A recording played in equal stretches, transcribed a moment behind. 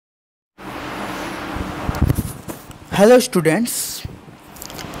Hello students,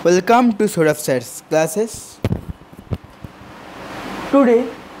 welcome to Saurabh Sir's classes. Today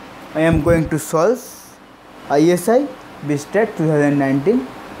I am going to solve ISI BSTAT 2019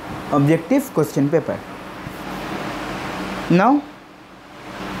 objective question paper. Now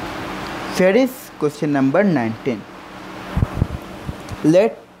here is question number 19.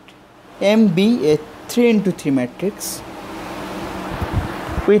 Let M be a 3 into 3 matrix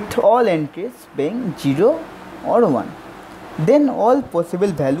with all entries being 0 or 1. Then all possible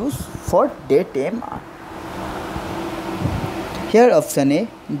values for date M are. Here option A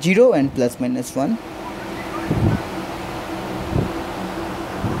 0 and plus minus 1.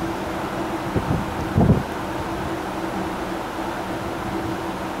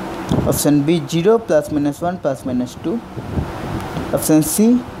 Option B 0 plus minus 1 plus minus 2. Option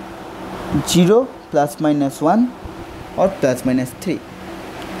C 0 plus minus 1 or plus minus 3.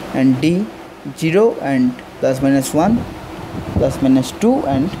 And D 0 and plus minus 1 plus minus 2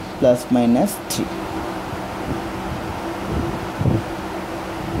 and plus minus 3.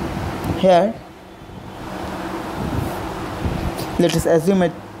 Here let us assume a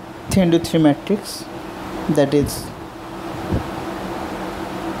 3 into 3 matrix, that is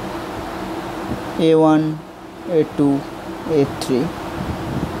A1, A2, A3,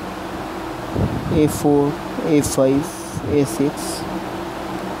 A4, A5, A6,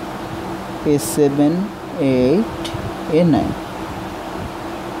 A7, A8, A9.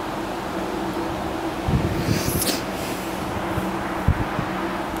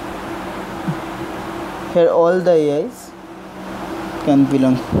 Here all the AIs will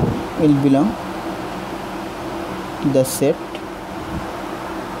belong the set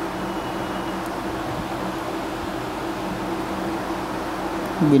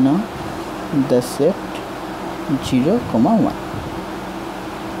belong the set 0, 1.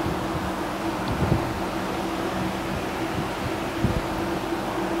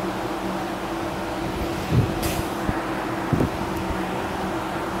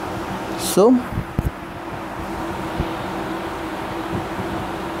 So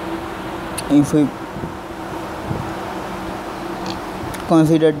if we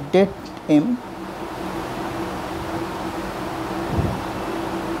consider date M,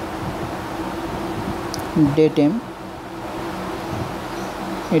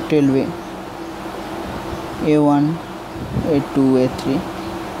 it will be A1, A2, A3,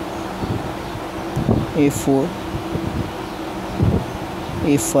 A4,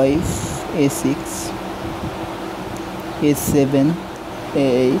 A5, A6, A7,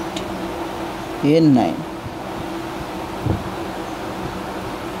 A8, A9.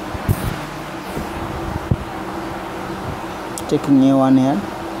 Taking A1 here,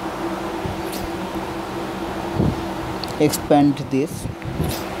 expand this,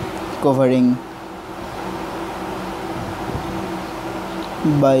 covering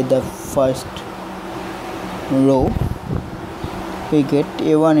by the first row. We get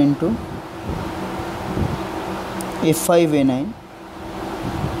A1 into A5, A9,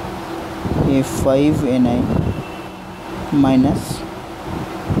 A5, A9 minus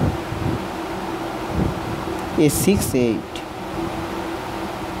A6, A8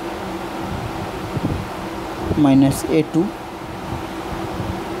 minus A2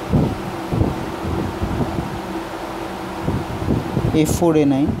 A4,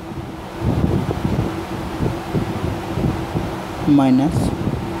 A9 minus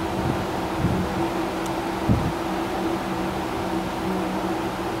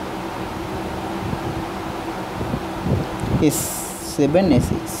A7,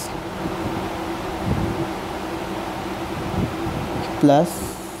 A6 plus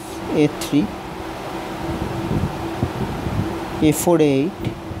A3 A4, A8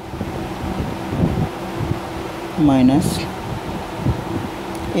 minus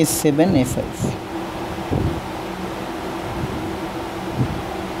A7, A5.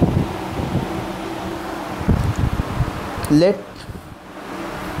 Let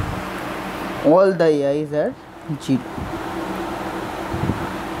all the AIs are 0.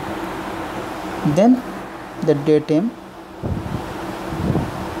 Then the date M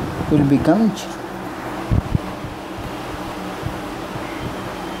will become 0.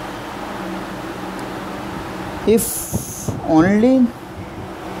 If only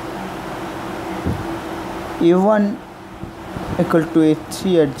A1 equal to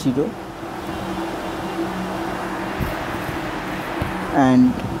A3 at 0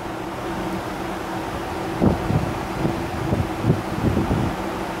 and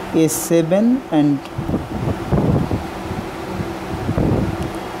A7 and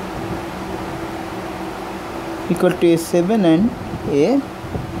equal to A7 and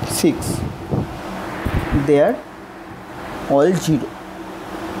A6, there all 0.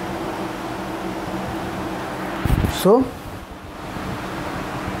 So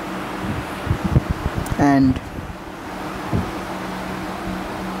and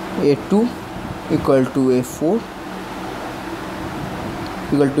A2 equal to A4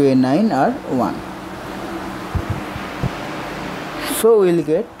 equal to A9 are 1. So we will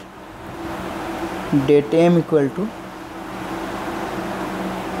get date M equal to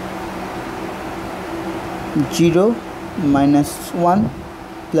 0 minus 1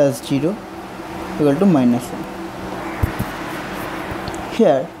 plus 0 equal to minus 1.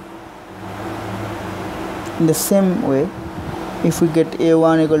 Here in the same way, if we get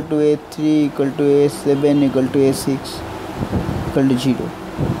A1 equal to A3 equal to A7 equal to A6 equal to 0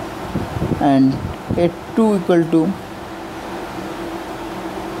 and A2 equal to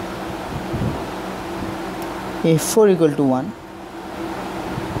A4 equal to 1,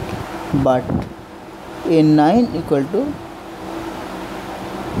 but A9 equal to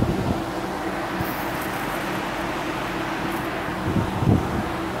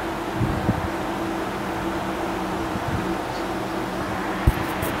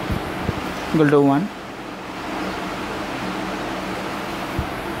equal to 1.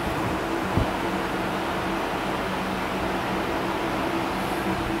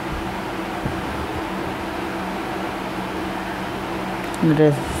 Let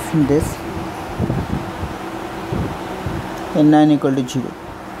us this N9 equal to 0.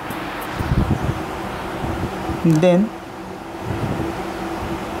 Then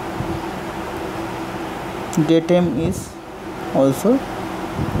date M is also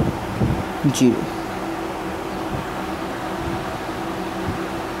 0.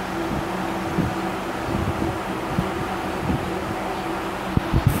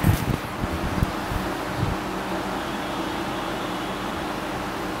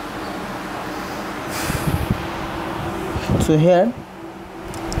 So here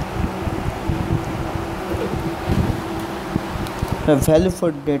the value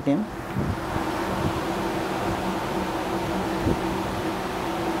for date M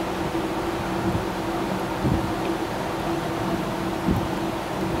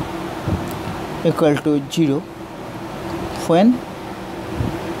equal to 0 when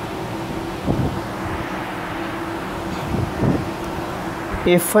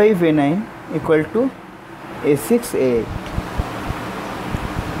A5 A9 equal to A6 A8.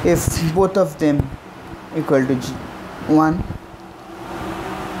 If both of them equal to 1,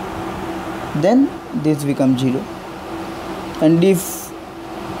 then this becomes 0, and if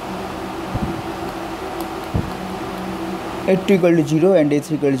A2 equal to 0 and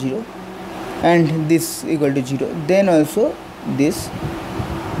A3 equal to 0 and this equal to 0, then also this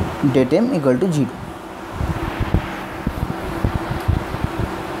date M equal to 0.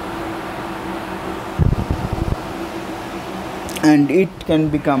 And it can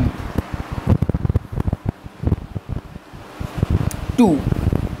become 2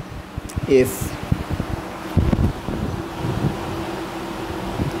 if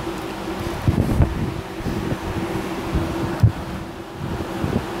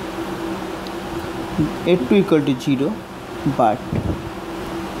A2 equal to 0 but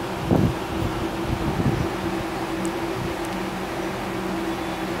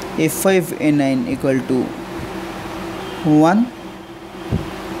A5 A9 equal to 1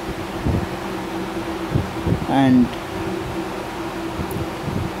 and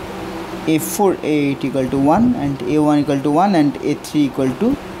A4 A8 equal to 1 and A1 equal to 1 and A3 equal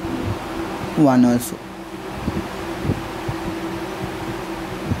to 1 also.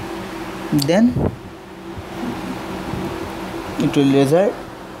 Then it will result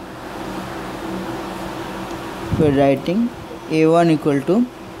by writing A1 equal to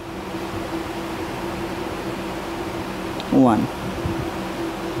 1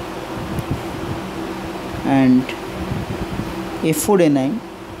 and A4 A9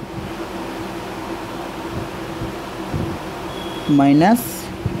 minus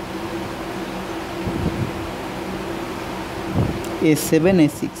A7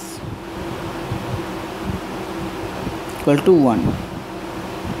 A6 equal to 1.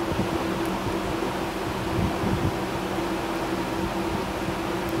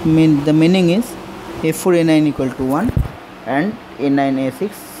 The meaning is A4 A9 equal to 1 and A9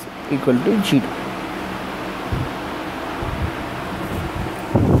 A6 equal to 0.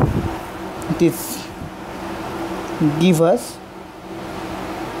 This give us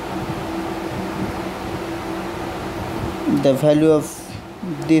the value of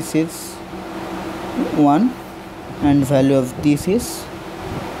this is 1 and value of this is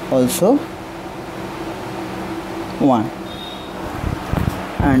also 1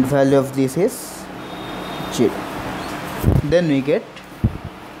 and value of this is 0. then we get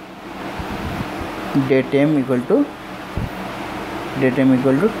datem equal to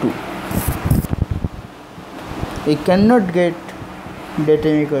 2. We cannot get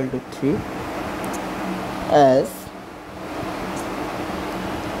datem equal to 3 as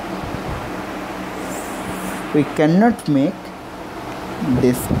we cannot make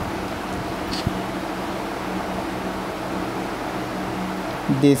this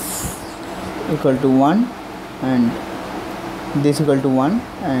equal to 1 and this equal to 1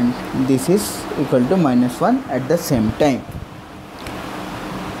 and this is equal to -1 at the same time,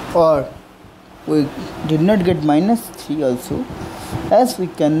 or we did not get -3 also, as we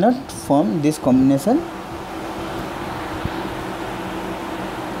cannot form this combination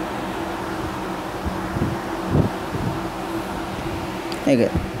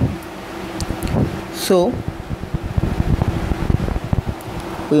again. So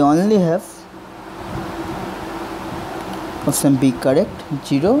we only have option B correct,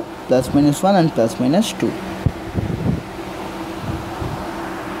 0, ±1 and ±2.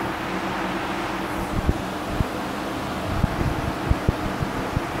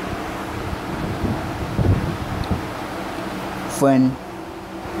 When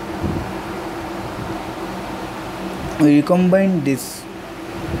we recombine these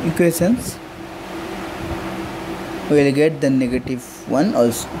equations, we will get the -1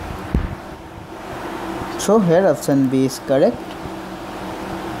 also. So here option B is correct.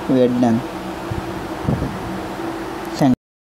 We are done.